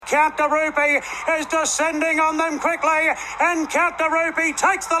Count de Rupee is descending on them quickly, and Count de Rupee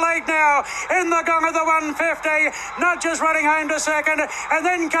takes the lead now in the gong of the 150. Nudges running home to second, and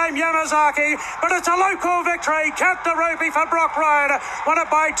then came Yamazaki, but it's a local victory. Count de Rupee for Brock Road, won it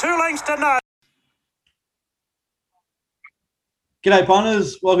by 2 lengths to none. G'day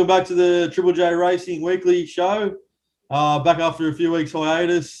punters, welcome back to the Triple J Racing Weekly Show. Back after a few weeks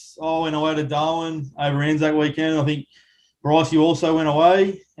hiatus. I went away to Darwin over Anzac weekend. I think Bryce, you also went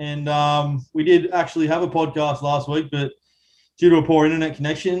away, and we did actually have a podcast last week, but due to a poor internet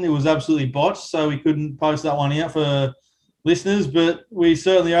connection, it was absolutely botched, so we couldn't post that one out for listeners, but we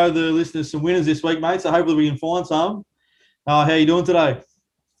certainly owe the listeners some winners this week, mate, so hopefully we can find some. How are you doing today?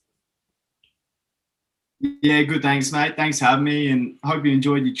 Yeah, good. Thanks, mate. Thanks for having me, and hope you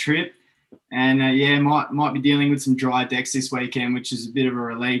enjoyed your trip. And might be dealing with some dry decks this weekend, which is a bit of a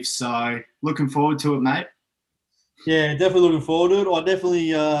relief. So looking forward to it, mate. Yeah, definitely looking forward to it. I definitely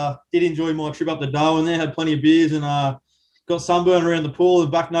did enjoy my trip up to Darwin there. Had plenty of beers and got sunburned around the pool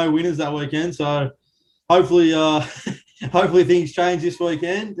and back no winners that weekend. So hopefully, hopefully things change this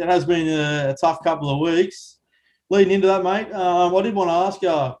weekend. It has been a tough couple of weeks. Leading into that, mate, I did want to ask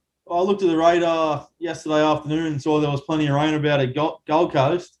you. I looked at the radar yesterday afternoon and saw there was plenty of rain about at Gold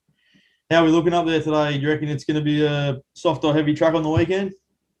Coast. How are we looking up there today? Do you reckon it's going to be a soft or heavy track on the weekend?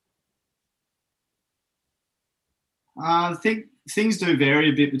 I think things do vary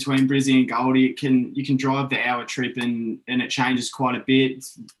a bit between Brizzy and Goldie. You can drive the hour trip and it changes quite a bit.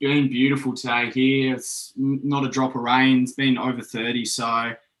 It's been beautiful today here. It's not a drop of rain. It's been over 30,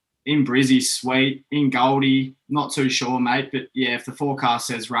 so in Brizzy, sweet. In Goldie, not too sure, mate. But, yeah, if the forecast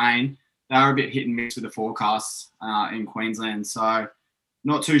says rain, they are a bit hit and miss with the forecasts in Queensland. So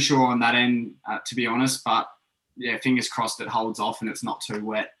not too sure on that end, to be honest. But, yeah, fingers crossed it holds off and it's not too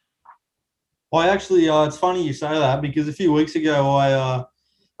wet. I actually, it's funny you say that because a few weeks ago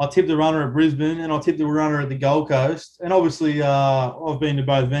I tipped a runner at Brisbane and I tipped a runner at the Gold Coast. And obviously I've been to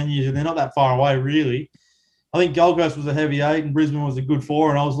both venues and they're not that far away, really. I think Gold Coast was a heavy 8 and Brisbane was a good 4,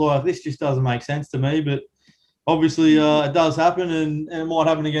 and I was like, this just doesn't make sense to me. But obviously it does happen, and it might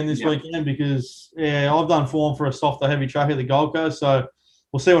happen again this weekend because, I've done form for a softer, heavy track at the Gold Coast, so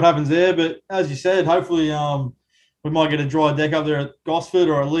we'll see what happens there. But as you said, hopefully we might get a dry deck up there at Gosford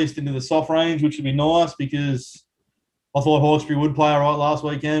or at least into the soft range, which would be nice because I thought Hawkesbury would play all right last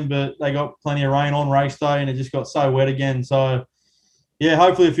weekend, but they got plenty of rain on race day and it just got so wet again. So, yeah,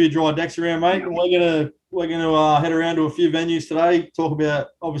 hopefully a few dry decks around, mate. And we're going to head around to a few venues today, talk about,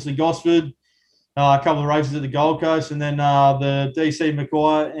 obviously, Gosford, a couple of races at the Gold Coast, and then the DC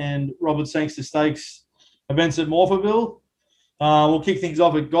Mackay and Robert Sangster Stakes events at Morphettville. We'll kick things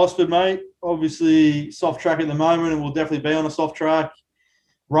off at Gosford, mate. Obviously, soft track at the moment, and we'll definitely be on a soft track.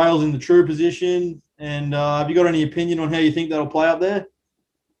 Rails in the true position. And have you got any opinion on how you think that'll play up there?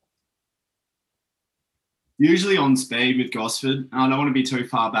 Usually on speed with Gosford. I don't want to be too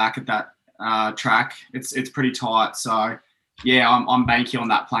far back at that track. It's pretty tight. So, yeah, I'm banking on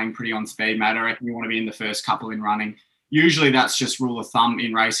that playing pretty on speed, mate. I reckon you want to be in the first couple in running. Usually that's just rule of thumb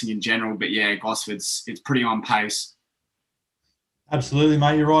in racing in general. But, yeah, Gosford's it's pretty on pace. Absolutely,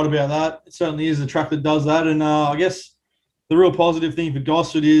 mate. You're right about that. It certainly is a track that does that. And I guess the real positive thing for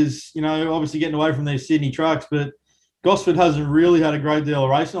Gosford is, obviously getting away from these Sydney tracks, but Gosford hasn't really had a great deal of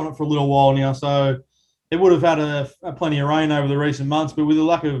racing on it for a little while now. So it would have had a plenty of rain over the recent months, but with the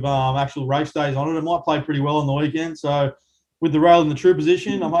lack of actual race days on it, it might play pretty well on the weekend. So with the rail in the true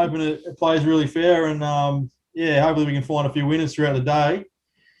position, I'm hoping it plays really fair. And, hopefully we can find a few winners throughout the day.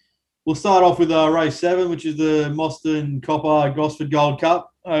 We'll start off with race 7, which is the Mostyn Copper Gosford Gold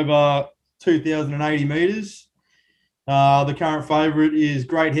Cup over 2,080 metres. The current favourite is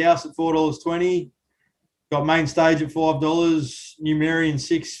Great House at $4.20. Got Main Stage at $5, Numerian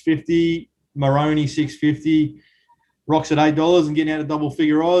 $6.50, Maroney $6.50, Rocks at $8 and getting out of double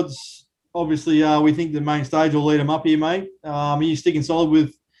figure odds. Obviously, we think the Main Stage will lead them up here, mate. Are you sticking solid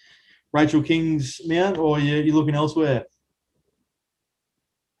with Rachel King's mount or are you looking elsewhere?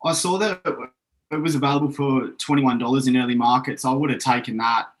 I saw that it was available for $21 in early markets. I would have taken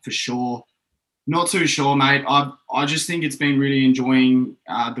that for sure. Not too sure, mate. I just think it's been really enjoying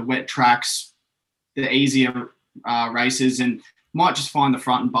the wet tracks, the easier races, and might just find the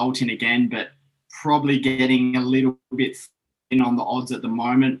front and bolt in again, but probably getting a little bit thin on the odds at the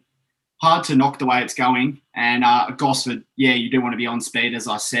moment. Hard to knock the way it's going. And Gosford, yeah, you do want to be on speed, as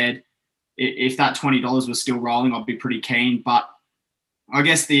I said. If that $20 was still rolling, I'd be pretty keen. But I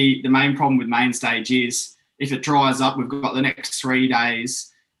guess the main problem with Main Stage is if it dries up, we've got the next 3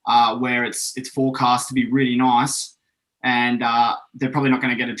 days where it's forecast to be really nice, and they're probably not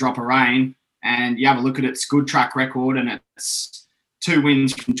going to get a drop of rain. And you have a look at its good track record, and it's 2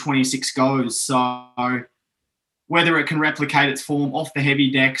 wins from 26 goes. So whether it can replicate its form off the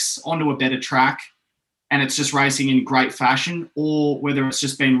heavy decks onto a better track and it's just racing in great fashion, or whether it's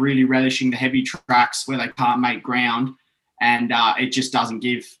just been really relishing the heavy tracks where they can't make ground and it just doesn't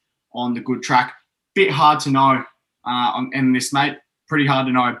give on the good track. Bit hard to know in this, mate. Pretty hard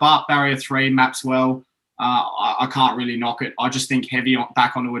to know. But barrier 3 maps well. I can't really knock it. I just think heavy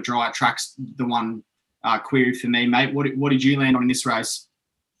back onto a drier track's the one query for me, mate. What did you land on in this race?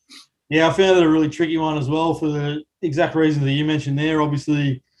 Yeah, I found it a really tricky one as well for the exact reasons that you mentioned there.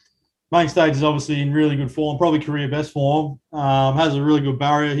 Obviously, Main Stage is obviously in really good form, probably career best form. Has a really good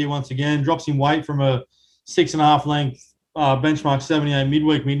barrier here once again. Drops in weight from a 6.5 length benchmark 78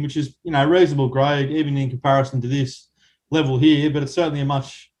 midweek mid, which is, reasonable grade even in comparison to this level here. But it's certainly a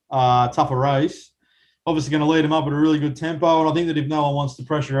much tougher race. Obviously going to lead him up at a really good tempo. And I think that if no one wants to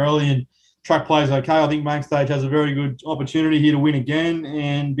pressure early and track plays okay, I think Main Stage has a very good opportunity here to win again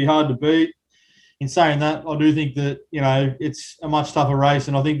and be hard to beat. In saying that, I do think that, it's a much tougher race.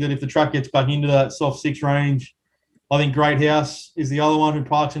 And I think that if the track gets back into that soft 6 range, I think Great House is the other one who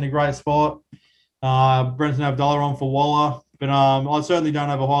parks in a great spot. Brenton Abdullah on for Waller. But I certainly don't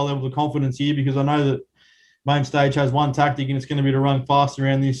have a high level of confidence here because I know that Main Stage has one tactic and it's going to be to run fast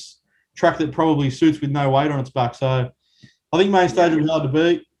around this track that probably suits with no weight on its back. So I think Main Stage will be hard to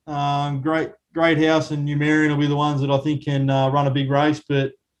beat. Great House and Numerian will be the ones that I think can run a big race,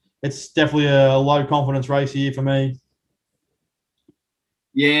 but it's definitely a low confidence race here for me.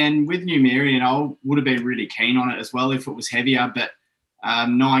 Yeah, and with Numerian, I would have been really keen on it as well if it was heavier, but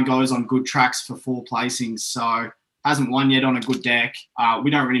 9 goes on good tracks for 4 placings, so hasn't won yet on a good deck. We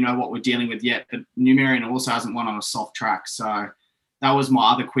don't really know what we're dealing with yet, but Numerian also hasn't won on a soft track, so that was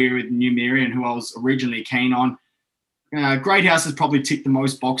my other query with Numerian, who I was originally keen on. Great House has probably ticked the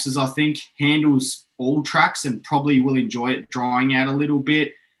most boxes, I think. Handles all tracks and probably will enjoy it drying out a little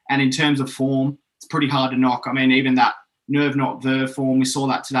bit. And in terms of form, it's pretty hard to knock. I mean, even that Nerve Not Ver form, we saw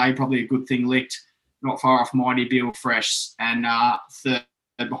that today, probably a good thing licked. Not far off Mighty Bill Fresh and third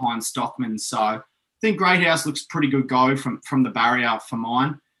behind Stockman. So I think Great House looks pretty good go from the barrier for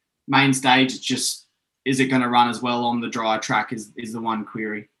mine. Main Stage, just is it going to run as well on the dry track is the one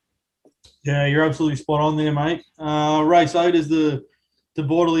query. Yeah, you're absolutely spot on there, mate. Race 8 is the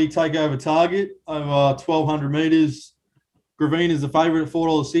Border League Takeover Target over 1,200 metres. Gravine is the favourite at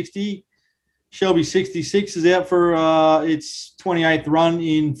 $4.60. Shelby 66 is out for its 28th run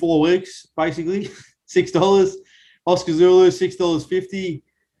in 4 weeks, basically. $6. Oscar Zulu, $6.50.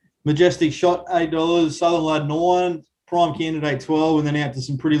 Majestic Shot, $8. Southern Lad, 9. Prime Candidate, 12. And then out to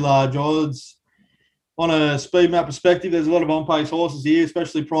some pretty large odds. On a speed map perspective, there's a lot of on-pace horses here,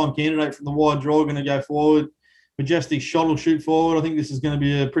 especially Prime Candidate from the wide draw going to go forward. Majestic Shot will shoot forward. I think this is going to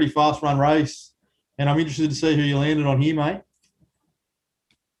be a pretty fast-run race. And I'm interested to see who you landed on here, mate.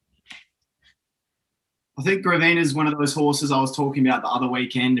 I think Gravina is one of those horses I was talking about the other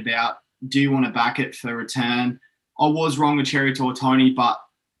weekend about, do you want to back it for return? I was wrong with Cherry Tortoni, but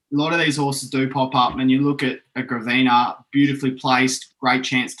a lot of these horses do pop up. And you look at a Gravina, beautifully placed, great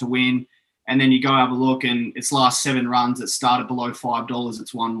chance to win. And then you go have a look and its last 7 runs, it started below $5.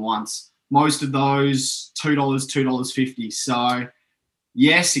 It's won once. Most of those, $2, $2.50. So,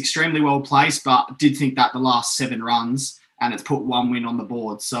 yes, extremely well placed, but did think that the last 7 runs and it's put 1 win on the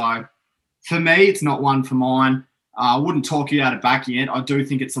board. So, for me, it's not one for mine. I wouldn't talk you out of backing it. I do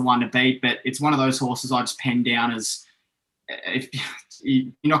think it's the one to beat, but it's one of those horses I just pen down as if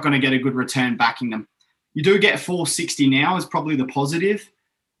you're not going to get a good return backing them. You do get $4.60 now is probably the positive.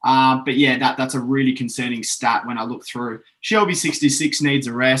 But yeah, that's a really concerning stat when I look through. Shelby 66 needs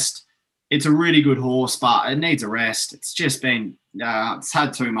a rest. It's a really good horse, but it needs a rest. It's just been, it's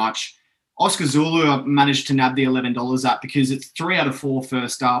had too much. Oscar Zulu, I've managed to nab the $11 at because it's 3 out of 4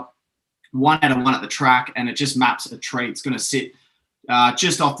 first up, 1 out of 1 at the track, and it just maps a treat. It's going to sit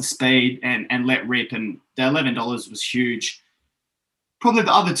just off the speed and let rip, and the $11 was huge. Probably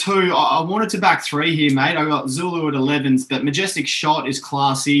the other 2, I wanted to back 3 here, mate. I got Zulu at 11s, but Majestic Shot is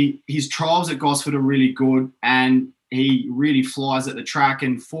classy. His trials at Gosford are really good, and he really flies at the track,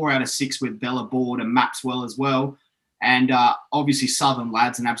 and 4 out of 6 with Bella Board and maps well as well. And obviously Southern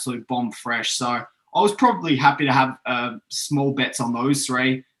Lad's an absolute bomb fresh. So I was probably happy to have small bets on those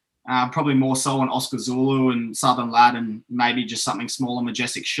 3. Probably more so on Oscar Zulu and Southern Lad and maybe just something small on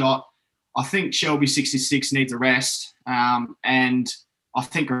Majestic Shot. I think Shelby 66 needs a rest. And I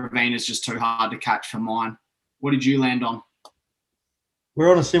think Ravine is just too hard to catch for mine. What did you land on?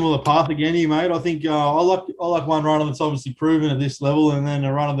 We're on a similar path again here, mate. I think I like one runner that's obviously proven at this level, and then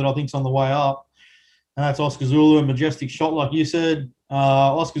a runner that I think's on the way up, and that's Oscar Zulu and Majestic Shot, like you said.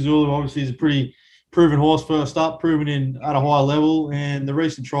 Oscar Zulu obviously is a pretty proven horse first up, proven in at a high level. And the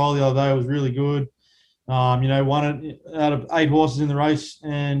recent trial the other day was really good. Won it out of 8 horses in the race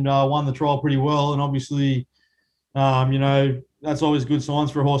and won the trial pretty well. And obviously, that's always good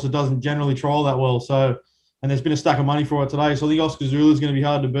signs for a horse that doesn't generally trial that well. So, and there's been a stack of money for it today. So I think Oscar Zulu is going to be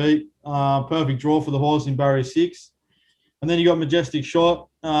hard to beat. Perfect draw for the horse in barrier 6. And then you got Majestic Shot,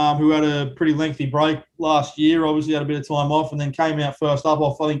 who had a pretty lengthy break last year. Obviously had a bit of time off and then came out first up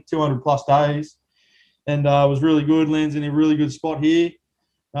off, I think, 200 plus days. And was really good, lands in a really good spot here.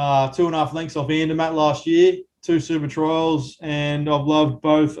 2.5 lengths off Andermatt last year, 2 super trials, and I've loved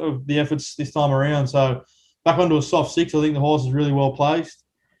both of the efforts this time around. So back onto a soft 6, I think the horse is really well placed.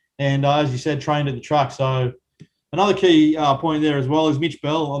 And as you said, trained at the track. So another key point there as well is Mitch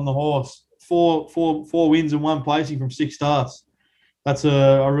Bell on the horse. Four wins and 1 placing from 6 starts. That's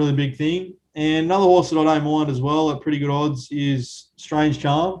a really big thing. And another horse that I don't mind as well at pretty good odds is Strange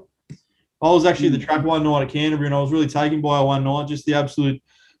Charm. I was actually the track one night at Canterbury, and I was really taken by her one night, just the absolute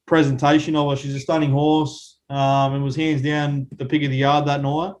presentation of her. She's a stunning horse and was hands down the pick of the yard that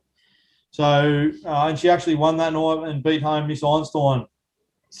night. So, and she actually won that night and beat home Miss Einstein.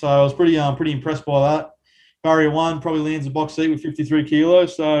 So I was pretty impressed by that. Barrier 1 probably lands a box seat with 53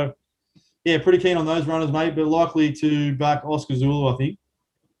 kilos. So, yeah, pretty keen on those runners, mate, but likely to back Oscar Zulu, I think.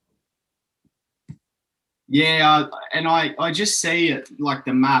 Yeah, and I just see it like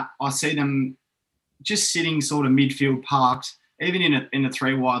the map. I see them just sitting sort of midfield parked, even in a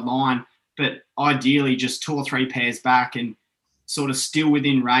 3-wide line, but ideally just 2 or 3 pairs back and sort of still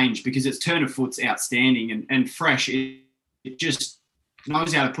within range because its turn of foot's outstanding and fresh. It just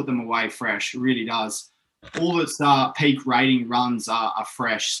knows how to put them away fresh. It really does. All its peak rating runs are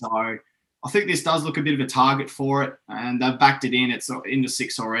fresh. So I think this does look a bit of a target for it, and they've backed it in. It's into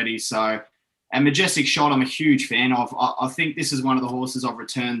 6 already. So. And Majestic Shot, I'm a huge fan of. I think this is one of the horses I've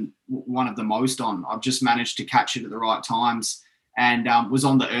returned one of the most on. I've just managed to catch it at the right times and was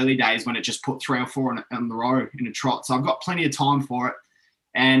on the early days when it just put 3 or 4 on the row in a trot. So I've got plenty of time for it.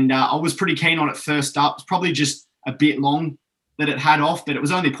 And I was pretty keen on it first up. It's probably just a bit long that it had off, but it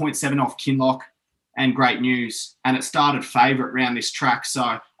was only 0.7 off Kinloch and Great News. And it started favourite around this track.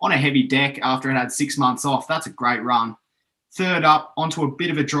 So on a heavy deck after it had 6 months off, that's a great run. Third up, onto a bit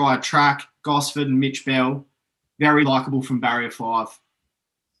of a drier track, Gosford and Mitch Bell, very likeable from barrier 5.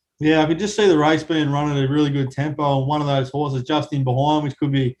 Yeah, I could just see the race being run at a really good tempo, and one of those horses just in behind, which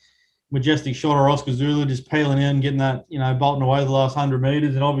could be Majestic Shot or Oscar Zulu, just peeling in and getting that, bolting away the last 100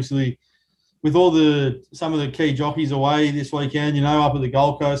 metres. And obviously, with some of the key jockeys away this weekend, up at the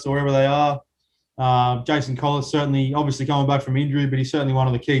Gold Coast or wherever they are, Jason Collis certainly, obviously coming back from injury, but he's certainly one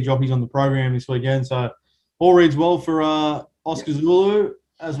of the key jockeys on the program this weekend. So all reads well for Oscar Zulu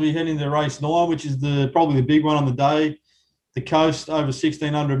as we head into race 9, which is probably the big one on the day. The Coast over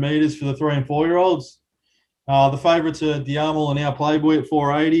 1,600 metres for the 3 and 4-year-olds. The favourites are Diamal and Our Playboy at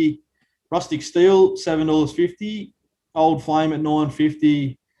 $4.80. Rustic Steel, $7.50. Old Flame at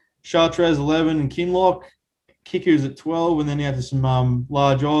 $9.50. Chartres, $11, and Kinloch. Kiku's at $12, and then out to some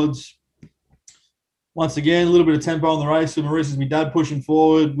large odds. Once again, a little bit of tempo on the race. So Maurice's my dad pushing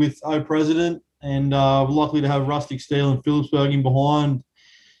forward with O President. And we're likely to have Rustic Steel and Phillipsburg in behind.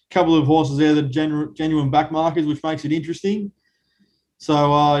 A couple of horses there that are genuine back markers, which makes it interesting.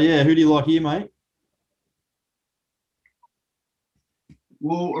 So, who do you like here, mate?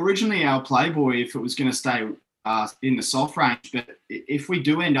 Well, originally Our Playboy, if it was going to stay in the soft range, but if we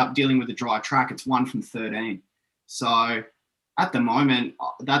do end up dealing with a dry track, it's 1 from 13. So at the moment,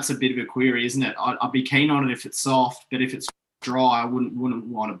 that's a bit of a query, isn't it? I'd be keen on it if it's soft, but if it's dry, I wouldn't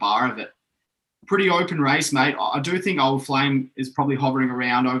want a bar of it. Pretty open race, mate. I do think Old Flame is probably hovering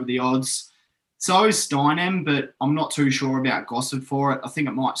around over the odds. So is Steinem, but I'm not too sure about Gosford for it. I think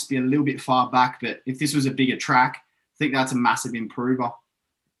it might just be a little bit far back, but if this was a bigger track, I think that's a massive improver.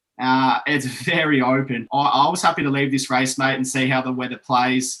 It's very open. I was happy to leave this race, mate, and see how the weather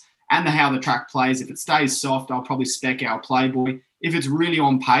plays and how the track plays. If it stays soft, I'll probably spec Our Playboy. If it's really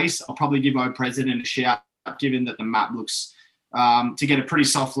on pace, I'll probably give O President a shout, given that the map looks to get a pretty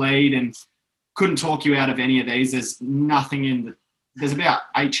soft lead and couldn't talk you out of any of these. There's nothing there's about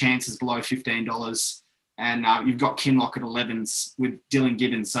 8 chances below $15, and you've got Kinloch at 11s with Dylan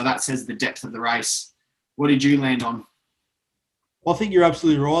Gibbons. So that says the depth of the race. What did you land on? Well, I think you're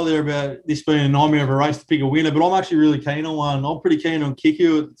absolutely right there about this being a nightmare of a race to pick a winner, but I'm actually really keen on one. I'm pretty keen on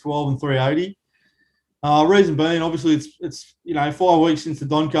Kiku at 12 and $3.80. Reason being, obviously, it's 5 weeks since the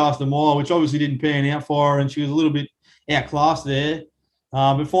Doncaster Mile, which obviously didn't pan out for her, and she was a little bit outclassed there.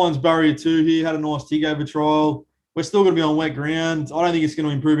 But finds barrier 2 here, had a nice tick-over trial. We're still going to be on wet ground. I don't think it's going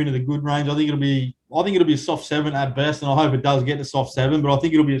to improve into the good range. I think it'll be a soft 7 at best, and I hope it does get to soft 7. But I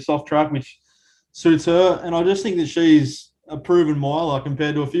think it'll be a soft track, which suits her. And I just think that she's a proven miler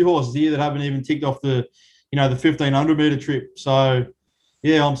compared to a few horses here that haven't even ticked off the 1,500 meter trip. So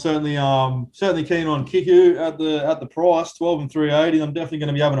yeah, I'm certainly keen on Kiku at the price 12 and 380. I'm definitely going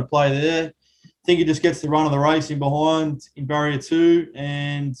to be having a play there. I think he just gets the run of the race in behind in barrier 2,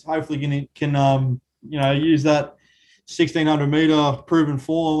 and hopefully can use that 1,600 meter proven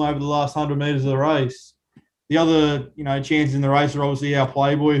form over the last 100 meters of the race. The other chances in the race are obviously our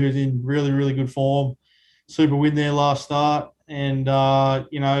Playboy, who's in really, really good form. Super win there last start. And,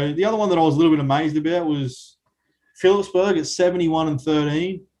 the other one that I was a little bit amazed about was Phillipsburg at 71 and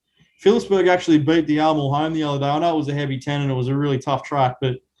 13. Phillipsburg actually beat the Armel home the other day. I know it was a heavy 10 and it was a really tough track,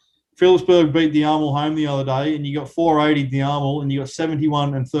 but Phillipsburg beat the Armel home the other day, and you got 480 the Armel, and you got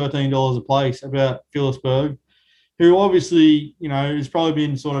 71 and $13 a place about Phillipsburg, who obviously, has probably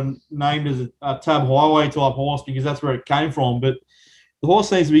been sort of named as a Tab Highway type horse because that's where it came from. But the horse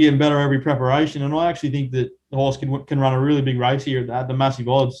seems to be getting better every preparation, and I actually think that the horse can run a really big race here at the massive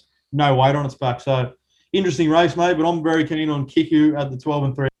odds. No weight on its back. So interesting race, mate, but I'm very keen on Kiku at the 12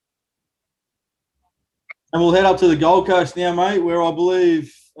 and 3. And we'll head up to the Gold Coast now, mate, where I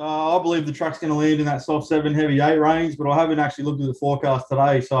believe the track's going to land in that soft 7, heavy 8 range, but I haven't actually looked at the forecast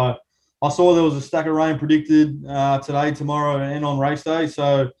today. So I saw there was a stack of rain predicted today, tomorrow, and on race day.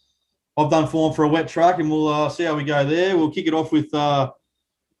 So I've done form for a wet track, and we'll see how we go there. We'll kick it off with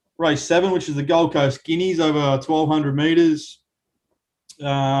race 7, which is the Gold Coast Guineas over 1,200 metres.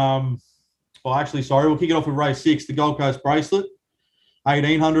 We'll kick it off with race 6, the Gold Coast Bracelet,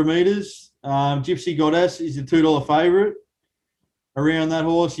 1,800 metres. Gypsy Goddess is the $2 favourite. Around that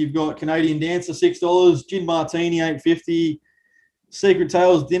horse, you've got Canadian Dancer, $6, Gin Martini, $8.50, Secret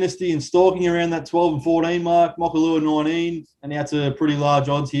Tales, Dynasty, and Stalking around that 12 and 14 mark, Mokalua 19, and that's a pretty large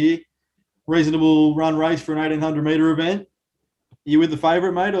odds here. Reasonable run race for an 1,800 metre event. You with the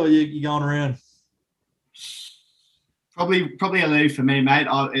favourite, mate, or you going around? Probably a lead for me, mate.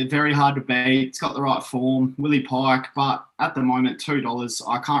 It's very hard to beat. It's got the right form. Willie Pike, but at the moment, $2.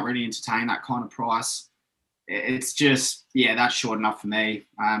 I can't really entertain that kind of price. It's just, that's short enough for me.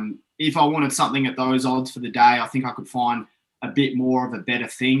 If I wanted something at those odds for the day, I think I could find a bit more of a better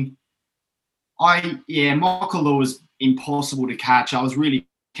thing. Mokalua was impossible to catch. I was really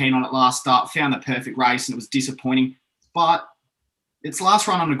keen on it last start. Found the perfect race, and it was disappointing. But its last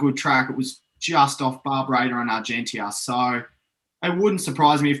run on a good track, it was just off Barbara and Argentia. So it wouldn't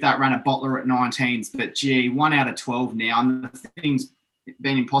surprise me if that ran a bottler at 19s. But, 1 out of 12 now, and the thing's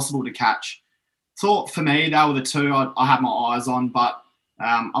been impossible to catch. Thought for me, they were the two I had my eyes on, but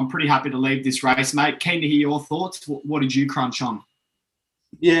I'm pretty happy to leave this race, mate. Keen to hear your thoughts. What did you crunch on?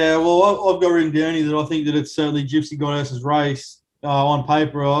 Yeah, well, I've got written down here that I think that it's certainly Gypsy Goddess's race on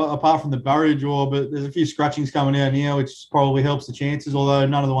paper, apart from the barrier draw, but there's a few scratchings coming out now, which probably helps the chances, although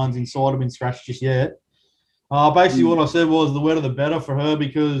none of the ones inside have been scratched just yet. Basically, what I said was the wetter the better for her,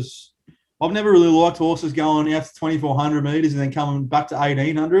 because I've never really liked horses going out to 2,400 metres and then coming back to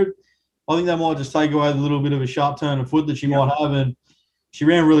 1,800. I think that might just take away the little bit of a sharp turn of foot that she might have, and she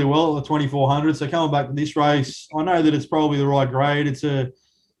ran really well at the 2,400. So coming back to this race, I know that it's probably the right grade. It's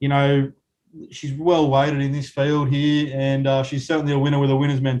she's well weighted in this field here, and she's certainly a winner with a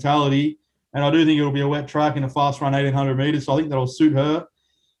winner's mentality. And I do think it'll be a wet track and a fast run 1,800 metres, so I think that'll suit her.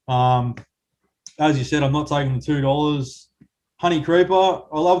 As you said, I'm not taking the $2. Honey Creeper,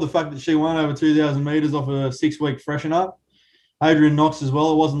 I love the fact that she won over 2,000 metres off a 6-week freshen up. Adrian Knox as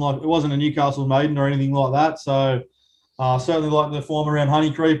well. It wasn't a Newcastle maiden or anything like that. So certainly like the form around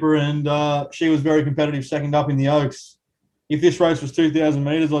Honey Creeper, and she was very competitive second up in the Oaks. If this race was 2,000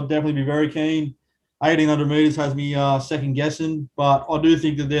 metres, I'd definitely be very keen. 1,800 metres has me second guessing, but I do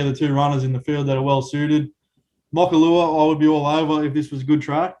think that they're the two runners in the field that are well suited. Mokalua, I would be all over if this was a good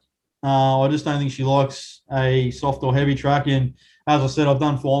track. I just don't think she likes a soft or heavy track, and as I said, I've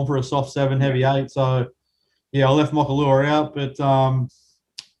done form for a soft 7, heavy 8, so I left Mokalua out, but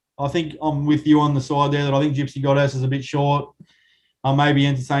I think I'm with you on the side there that I think Gypsy Goddess is a bit short. Maybe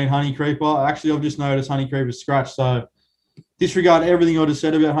entertain Honey Creeper. Actually, I've just noticed Honey Creeper's scratched, so disregard everything I just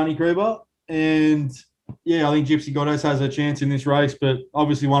said about Honey Creeper. And, I think Gypsy Goddess has a chance in this race, but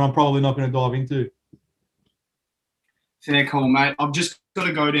obviously one I'm probably not going to dive into. Fair call, mate. I've just got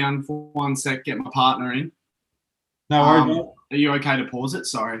to go down for 1 sec, get my partner in. No worries, mate. Are you okay to pause it?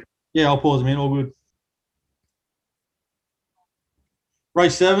 Sorry. Yeah, I'll pause, man. All good.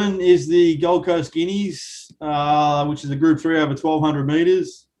 Race 7 is the Gold Coast Guineas, which is a Group 3 over 1,200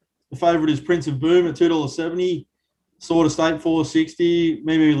 metres. The favourite is Prince of Boom at $2.70. Sword Estate, $4.60.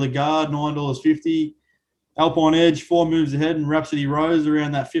 Mimi Lagarde, $9.50. Alpine Edge, 4 moves ahead, and Rhapsody Rose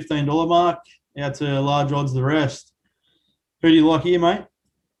around that $15 mark. Out to large odds the rest. Who do you like here, mate?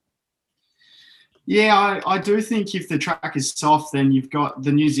 Yeah, I do think if the track is soft, then you've got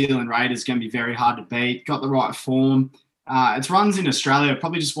the New Zealand Raiders going to be very hard to beat. Got the right form. Its runs in Australia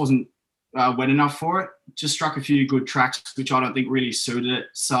probably just wasn't wet enough for it. Just struck a few good tracks, which I don't think really suited it.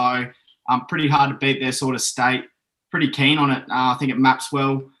 So pretty hard to beat their sort of state. Pretty keen on it. I think it maps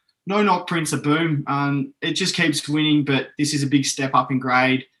well. No knock Prince of Boom. It just keeps winning, but this is a big step up in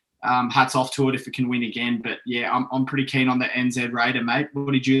grade. Hats off to it if it can win again. But yeah, I'm pretty keen on the NZ Raider, mate.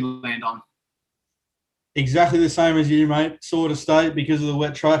 What did you land on? Exactly the same as you, mate. Sort of state because of the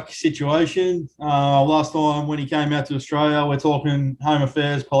wet track situation. Last time when he came out to Australia, we're talking home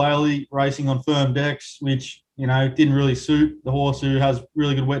affairs, Palali racing on firm decks, which, didn't really suit the horse who has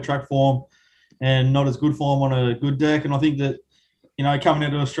really good wet track form and not as good form on a good deck. And I think that, coming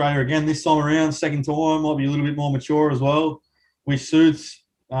out to Australia again this time around, second time, might be a little bit more mature as well, which suits.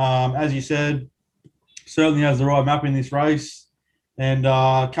 As you said, certainly has the right map in this race. And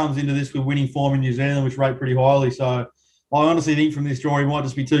comes into this with winning form in New Zealand, which rate pretty highly. So I honestly think from this draw, he might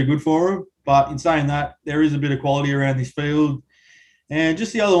just be too good for him. But in saying that, there is a bit of quality around this field. And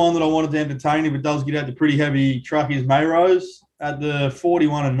just the other one that I wanted to entertain, if it does get out to pretty heavy track, is Mayrose at the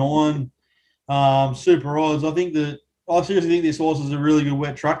 41-9 super odds. I seriously think this horse is a really good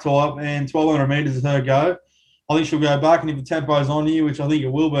wet track type, and 1,200 metres is her go. I think she'll go back, and if the tempo's on here, which I think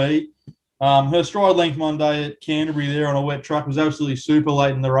it will be, her stride length Monday at Canterbury there on a wet track was absolutely super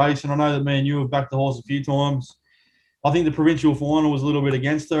late in the race, and I know that me and you have backed the horse a few times. I think the provincial final was a little bit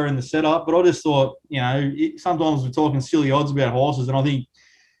against her in the setup, but I just thought, sometimes we're talking silly odds about horses, and I think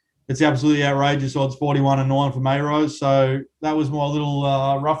it's absolutely outrageous odds, 41-9 for Mayrose. So that was my little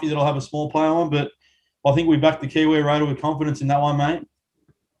roughie that I'll have a small play on, but I think we backed the Kiwi Raider with confidence in that one, mate.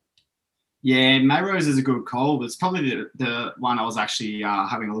 Yeah, Mayrose is a good call, but it's probably the one I was actually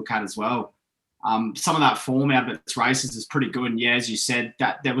having a look at as well. Some of that form out of its races is pretty good. And yeah, as you said,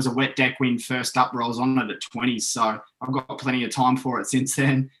 that there was a wet deck win first up, rolls on it at 20. So I've got plenty of time for it since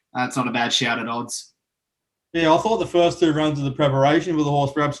then. It's not a bad shout at odds. Yeah, I thought the first two runs of the preparation with the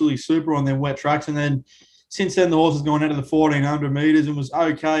horse were absolutely super on their wet tracks. And then since then, the horse has gone out to the 1,400 metres and was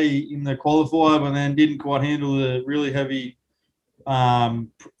okay in the qualifier, but then didn't quite handle the really heavy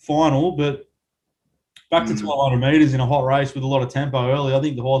final. But back to 1,200 metres in a hot race with a lot of tempo early, I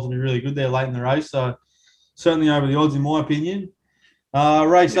think the horse will be really good there late in the race. So certainly over the odds in my opinion.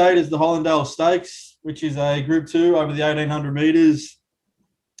 Race 8 is the Hollindale Stakes, which is a Group 2 over the 1,800 metres.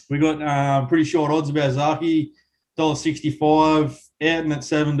 We got pretty short odds about Zaki, $1.65, Ayrton at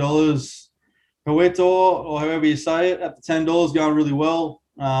 $7, Huetor, or however you say it, at the $10, going really well.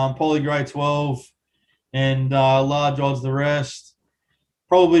 Polygrade 12, and large odds the rest.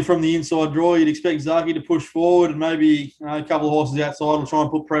 Probably from the inside draw, you'd expect Zaki to push forward, and maybe a couple of horses outside will try and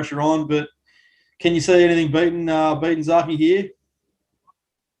put pressure on. But can you see anything beating Zaki here?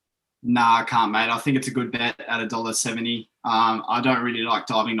 Nah, I can't, mate. I think it's a good bet at $1.70. I don't really like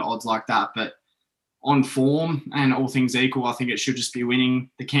diving to odds like that, but on form and all things equal, I think it should just be winning.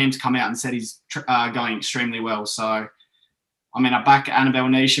 The Cam's come out and said he's going extremely well. So, I mean, I back Annabelle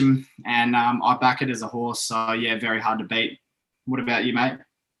Neesham, and I back it as a horse. So, yeah, very hard to beat. What about you, mate?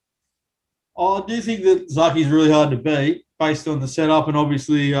 I do think that Zaki's really hard to beat based on the setup, and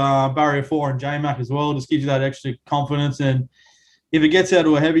obviously Barrier 4 and J-Mac as well just gives you that extra confidence. And if it gets out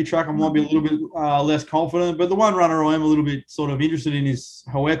to a heavy track, I might be a little bit less confident. But the one runner I am a little bit sort of interested in is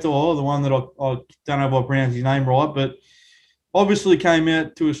Huetor, the one that I don't know if I pronounced his name right, but obviously came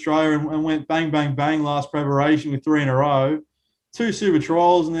out to Australia and went bang, bang, bang last preparation with 3 in a row. 2 super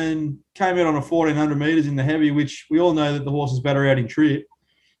trials, and then came out on a 1,400 metres in the heavy, which we all know that the horse is better out in trip,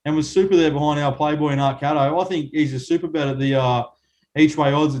 and was super there behind our Playboy and Arcado. I think he's a super bet at the each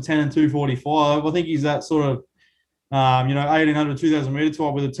way odds at 10 and 245. I think he's that sort of 1,800, 2,000 metre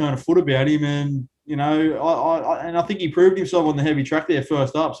type with a turn of foot about him. And, I think he proved himself on the heavy track there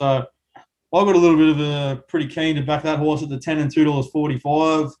first up. So I got a little bit of a pretty keen to back that horse at the 10 and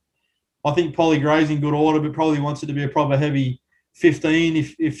 $2.45. I think Polly Gray's in good order, but probably wants it to be a proper heavy 15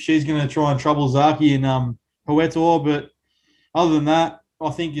 if she's going to try and trouble Zaki and Huetor. But other than that, I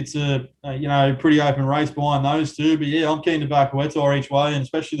think it's a pretty open race behind those two. But yeah, I'm keen to back Huetor each way, and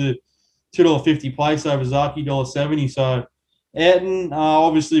especially the $2.50 place over Zaki, $1.70. So Ayrton,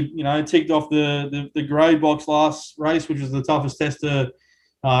 obviously, ticked off the grade box last race, which was the toughest test of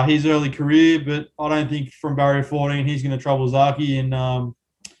his early career. But I don't think from barrier 14 he's going to trouble Zaki. And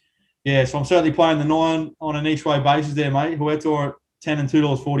so I'm certainly playing the 9 on an each way basis there, mate. Huetor at 10 and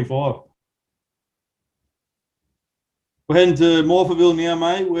 $2.45. We're heading to Morphettville now,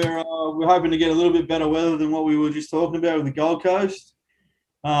 mate. We're hoping to get a little bit better weather than what we were just talking about with the Gold Coast.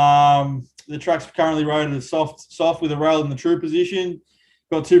 The track's currently rated as soft with a rail in the true position.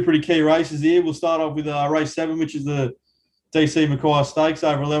 got two pretty key races here. We'll start off with race 7, which is the DC Mackay Stakes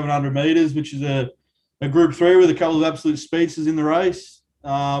over 1,100 metres, which is a Group 3 with a couple of absolute speedsters in the race.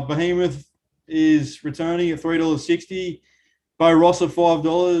 Behemoth is returning at $3.60. Bo Ross at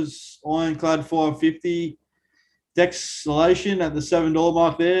 $5. Ironclad $5.50. Dexalation at the $7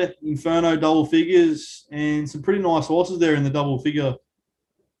 mark there. Inferno double figures, and some pretty nice horses there in the double figure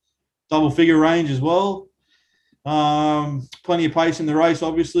range as well. Plenty of pace in the race,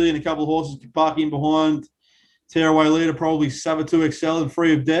 obviously, and a couple of horses to park in behind. Tearaway leader, probably Sabato Excel and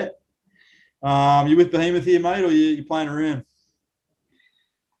Free of Debt. You with Behemoth here, mate, or you playing around?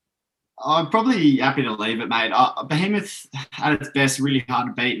 I'm probably happy to leave it, mate. Behemoth at its best, really hard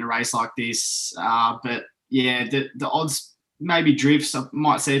to beat in a race like this. But yeah, the odds maybe drifts. I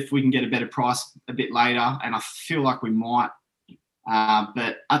might see if we can get a better price a bit later, and I feel like we might.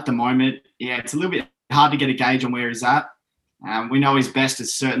 But at the moment, yeah, it's a little bit hard to get a gauge on where he's at. We know his best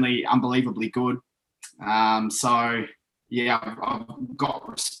is certainly unbelievably good. So yeah, I've got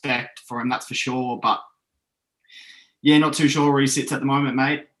respect for him, that's for sure. But yeah, not too sure where he sits at the moment,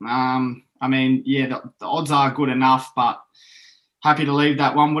 mate. I mean, yeah, the odds are good enough, but happy to leave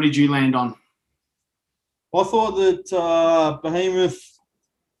that one. What did you land on? I thought that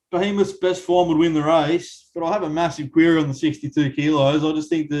Behemoth's best form would win the race, but I have a massive query on the 62 kilos. I just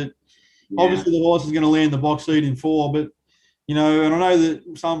think that obviously the horse is going to land the box seat in 4, but, you know, and I know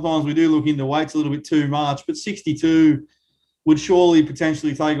that sometimes we do look into weights a little bit too much, but 62 would surely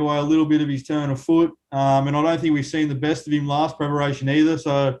potentially take away a little bit of his turn of foot. And I don't think we've seen the best of him last preparation either.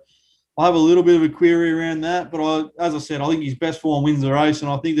 So I have a little bit of a query around that. But as I said, I think his best form wins the race.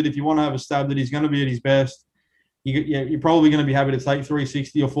 And I think that if you want to have a stab that he's going to be at his best, you're probably going to be happy to take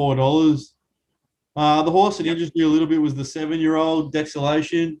 $3.60 or $4. The horse that interested me a little bit was the 7-year-old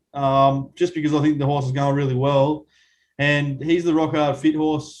Dexalation, just because I think the horse is going really well. And he's the rock hard fit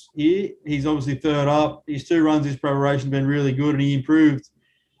horse here. He's obviously third up. His 2 runs, his preparation has been really good, and he improved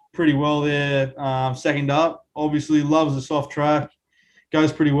pretty well there second up. Obviously loves the soft track,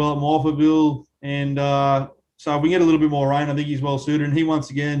 goes pretty well at Morphettville. And so if we get a little bit more rain, I think he's well suited. And he once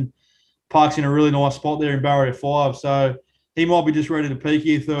again parks in a really nice spot there in barrier 5. So he might be just ready to peak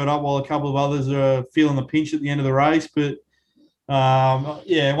here third up, while a couple of others are feeling the pinch at the end of the race. But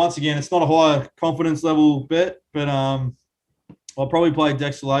yeah, once again, it's not a high confidence level bet, but I'll probably play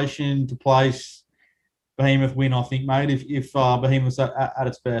Dexalation to place Behemoth win, I think, mate, if Behemoth's at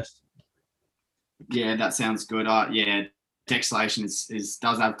its best. Yeah, that sounds good. Yeah, Dexalation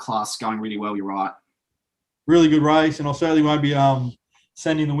does have class, going really well, you're right. Really good race, and I certainly won't be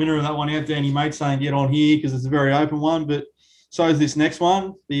sending the winner of that one out to any mate saying get on here, because it's a very open one. But so is this next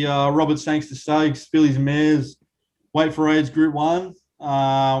one, the Robert Sangster Stakes, Fillies and Mares, Wait for Age Group 1.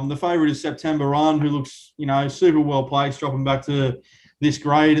 The favourite is September Run, who looks, you know, super well placed, dropping back to this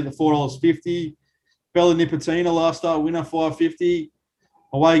grade at the $4.50. Bella Nipotina, last start winner, $5.50.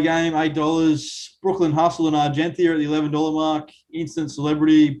 Away game, $8. Brooklyn Hustle and Argentia at the $11 mark. Instant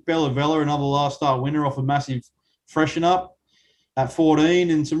Celebrity, Bella Vella, another last start winner off a massive freshen up at $14.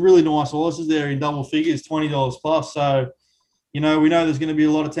 And some really nice horses there in double figures, $20 plus. So, you know, we know there's going to be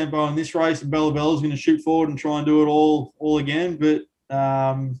a lot of tempo in this race, and Bella Bella's going to shoot forward and try and do it all again. But,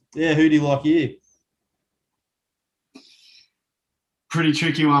 yeah, who do you like here? Pretty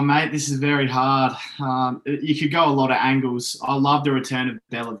tricky one, mate. This is very hard. You could go a lot of angles. I love the return of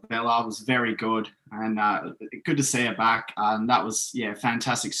Bella Bella. It was very good, and good to see her back. That was, yeah,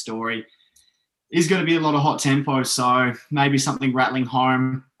 fantastic story. Is going to be a lot of hot tempo, so maybe something rattling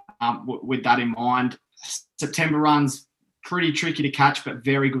home with that in mind. September Run's pretty tricky to catch, but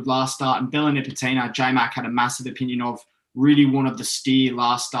very good last start. And Bella Nipotina, J-Mac had a massive opinion of, really wanted the steer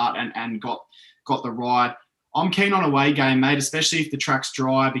last start and got the ride. I'm keen on away game, mate, especially if the track's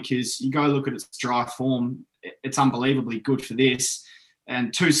dry, because you go look at its dry form, it's unbelievably good for this.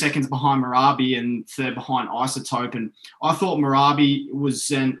 And 2 seconds behind Marabi and third behind Isotope. And I thought Marabi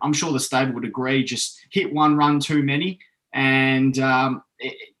was, and I'm sure the stable would agree, just hit one run too many. And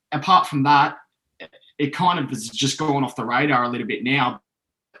apart from that, it kind of has just gone off the radar a little bit now.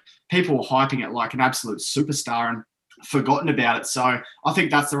 People were hyping it like an absolute superstar and forgotten about it. So I think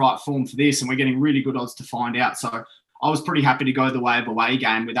that's the right form for this, and we're getting really good odds to find out. So I was pretty happy to go the way of away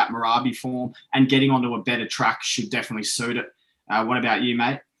game with that Marabi form, and getting onto a better track should definitely suit it. What about you,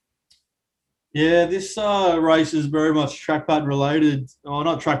 mate? Yeah, this race is very much track pattern related. Oh,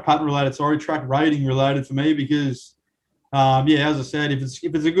 not track pattern related, sorry, track rating related for me, because yeah, as I said, if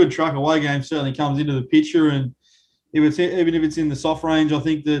it's a good track, away game certainly comes into the picture. And even if it's in the soft range, I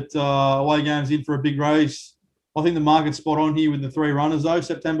think that away game's in for a big race. I think the market's spot on here with the 3 runners, though.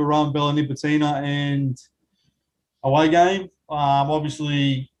 September Run, Bella Nipotina, and away game.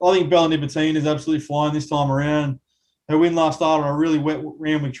 Obviously, I think Bella Nipotina is absolutely flying this time around. Her win last start on a really wet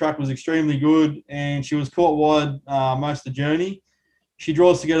Randwick track was extremely good, and she was caught wide most of the journey. She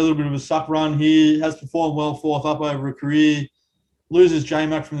draws to get a little bit of a suck run here, has performed well fourth up over her career, loses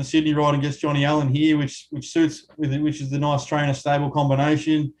J-Mac from the Sydney ride and gets Johnny Allen here, which suits with it, which is the nice trainer stable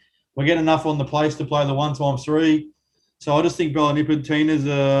combination. We're getting enough on the place to play the 1x3. So I just think Bella Nipotina is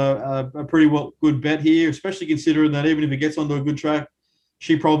a pretty good bet here, especially considering that even if it gets onto a good track,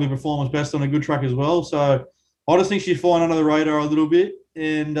 she probably performs best on a good track as well. So I just think she's flying under the radar a little bit.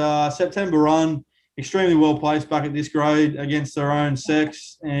 And September run, extremely well placed back at this grade against her own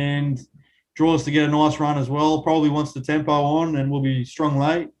sex and draws to get a nice run as well. Probably wants the tempo on and will be strong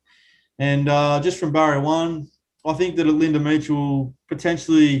late. And just from barrier one, I think that Linda Meach will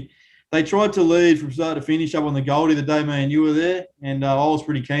potentially – they tried to lead from start to finish up on the Goldie the day me and you were there, and I was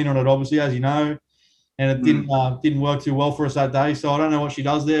pretty keen on it, obviously, as you know. And it didn't work too well for us that day. So I don't know what she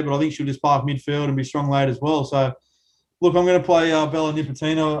does there, but I think she'll just park midfield and be strong late as well. So, look, I'm going to play Bella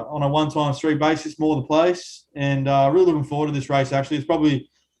Nipotina on a 1x3 basis, more the place, and really looking forward to this race, actually. It's probably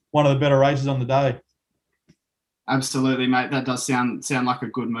one of the better races on the day. Absolutely, mate. That does sound like a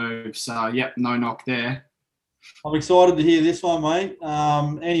good move. So, yep, no knock there. I'm excited to hear this one, mate.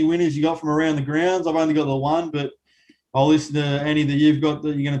 Any winners you got from around the grounds? I've only got the one, but I'll listen to any that you've got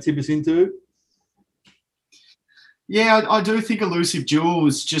that you're going to tip us into. Yeah, I do think Elusive Jewel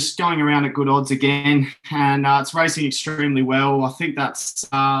is just going around at good odds again, and it's racing extremely well. I think that's,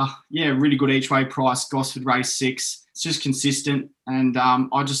 really good each-way price. Gosford race 6. It's just consistent, and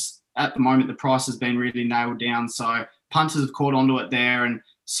at the moment, the price has been really nailed down. So punters have caught onto it there and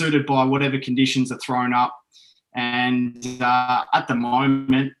suited by whatever conditions are thrown up. And at the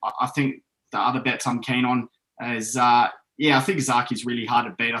moment, I think the other bets I'm keen on is, I think Zaki's really hard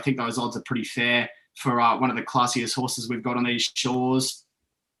to beat. I think those odds are pretty fair for one of the classiest horses we've got on these shores.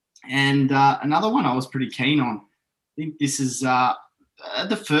 And another one I was pretty keen on, I think this is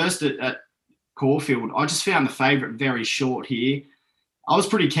the first at Caulfield. I just found the favourite very short here. I was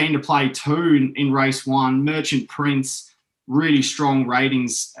pretty keen to play 2 in race 1. Merchant Prince, really strong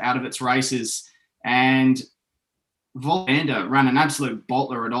ratings out of its races. And Volanda ran an absolute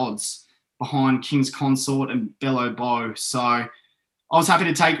bottler at odds behind King's Consort and Bello Bow. So I was happy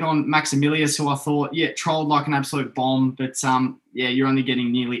to take on Maximilius, who I thought, trolled like an absolute bomb. But, you're only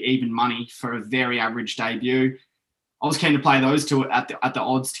getting nearly even money for a very average debut. I was keen to play those two at the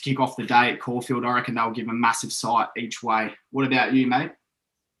odds to kick off the day at Caulfield. I reckon they'll give a massive sight each way. What about you, mate?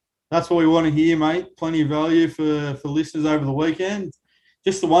 That's what we want to hear, mate. Plenty of value for listeners over the weekend.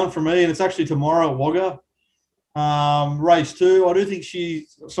 Just the one for me, and it's actually tomorrow at Wagga. Race 2, I do think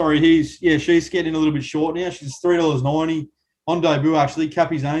she's getting a little bit short now. She's $3.90 on debut, actually.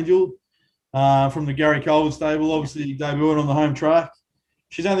 Cappy's Angel from the Gary Colwood stable, obviously debuting on the home track.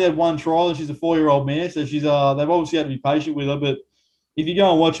 She's only had one trial, and she's a 4-year-old mare, so she's they've obviously had to be patient with her. But if you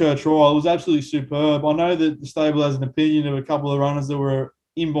go and watch her trial, it was absolutely superb. I know that the stable has an opinion of a couple of runners that were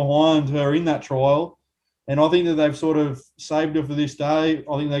in behind her in that trial, and I think that they've sort of saved her for this day.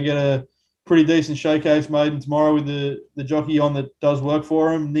 I think they get a pretty decent showcase maiden tomorrow with the jockey on that does work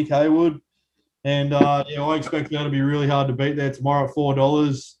for him, Nick Haywood. And, I expect her to be really hard to beat there tomorrow at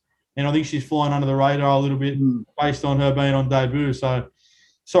 $4. And I think she's flying under the radar a little bit based on her being on debut. So,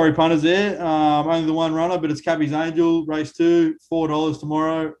 sorry, punters there. Only the one runner, but it's Cappy's Angel, race 2, $4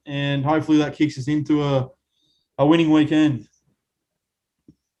 tomorrow. And hopefully that kicks us into a winning weekend.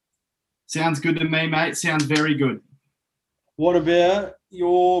 Sounds good to me, mate. Sounds very good. What about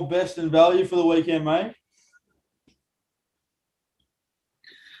your best and value for the weekend, mate?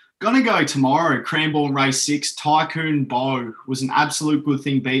 Gonna go tomorrow. Cranbourne race 6. Tycoon Bow was an absolute good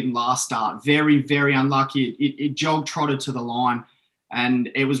thing beaten last start. Very, very unlucky. It jog trotted to the line and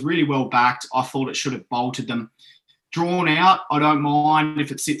it was really well backed. I thought it should have bolted them. Drawn out, I don't mind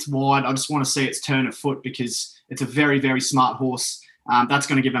if it sits wide. I just want to see its turn of foot because it's a very, very smart horse. That's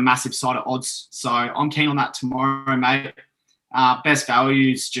going to give a massive side of odds. So I'm keen on that tomorrow, mate. Best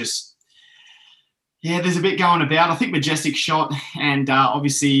values, there's a bit going about. I think Majestic Shot and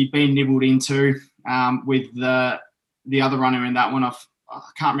obviously being nibbled into with the other runner in that one. I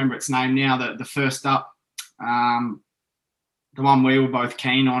can't remember its name now, the first up, the one we were both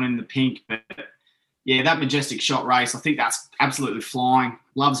keen on in the pink. But, that Majestic Shot race, I think that's absolutely flying.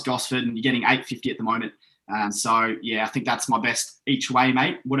 Loves Gosford and you're getting $8.50 at the moment. I think that's my best each way,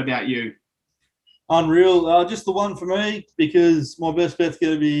 mate. What about you? Unreal. Just the one for me because my best bet's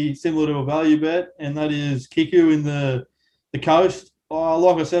going to be similar to a value bet, and that is Kiku in the coast.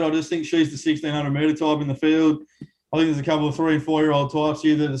 Like I said, I just think she's the 1,600-metre type in the field. I think there's a couple of 3- and 4-year-old types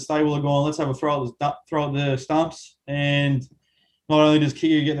here that the stable are going, let's have a throw at the stumps. And not only does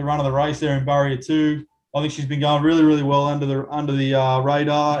Kia get the run of the race there in barrier 2, I think she's been going really, really well under the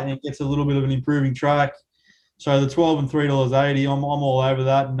radar, and it gets a little bit of an improving track. So the 12 and $3.80, I'm all over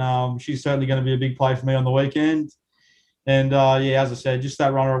that, and she's certainly going to be a big play for me on the weekend. And as I said, just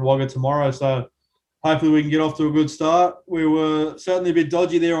that runner at Wagga tomorrow. So hopefully we can get off to a good start. We were certainly a bit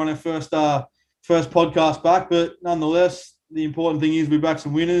dodgy there on our first podcast back, but nonetheless, the important thing is we back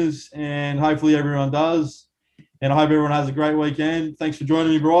some winners, and hopefully everyone does. And I hope everyone has a great weekend. Thanks for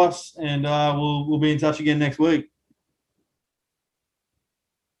joining me, Bryce, and we'll be in touch again next week.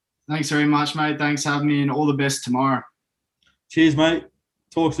 Thanks very much, mate. Thanks for having me, and all the best tomorrow. Cheers, mate.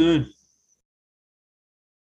 Talk soon.